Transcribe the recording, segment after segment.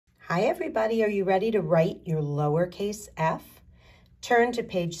Hi everybody, are you ready to write your lowercase f? Turn to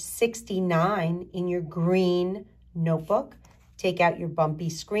page 69 in your green notebook. Take out your bumpy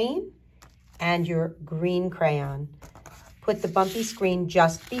screen and your green crayon. Put the bumpy screen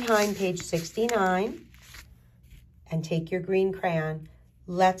just behind page 69 and take your green crayon.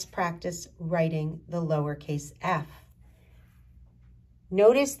 Let's practice writing the lowercase f.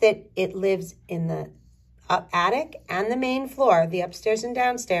 Notice that it lives in the attic and the main floor, the upstairs and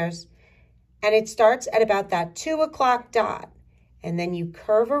downstairs, and it starts at about that 2 o'clock dot, and then you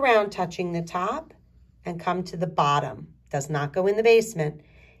curve around touching the top and come to the bottom. Does not go in the basement.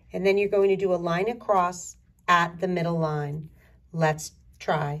 And then you're going to do a line across at the middle line. Let's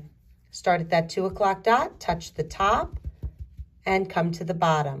try. Start at that 2 o'clock dot, touch the top, and come to the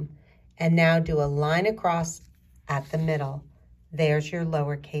bottom. And now do a line across at the middle. There's your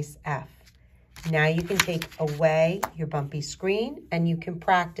lowercase f. Now you can take away your bumpy screen and you can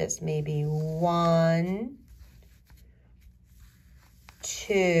practice maybe 1,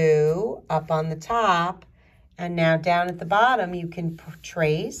 2 up on the top, and now down at the bottom you can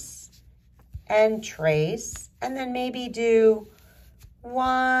trace, and then maybe do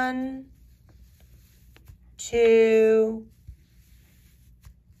 1, 2,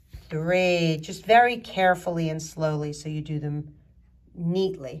 3, just very carefully and slowly so you do them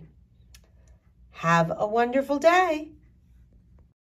neatly. Have a wonderful day.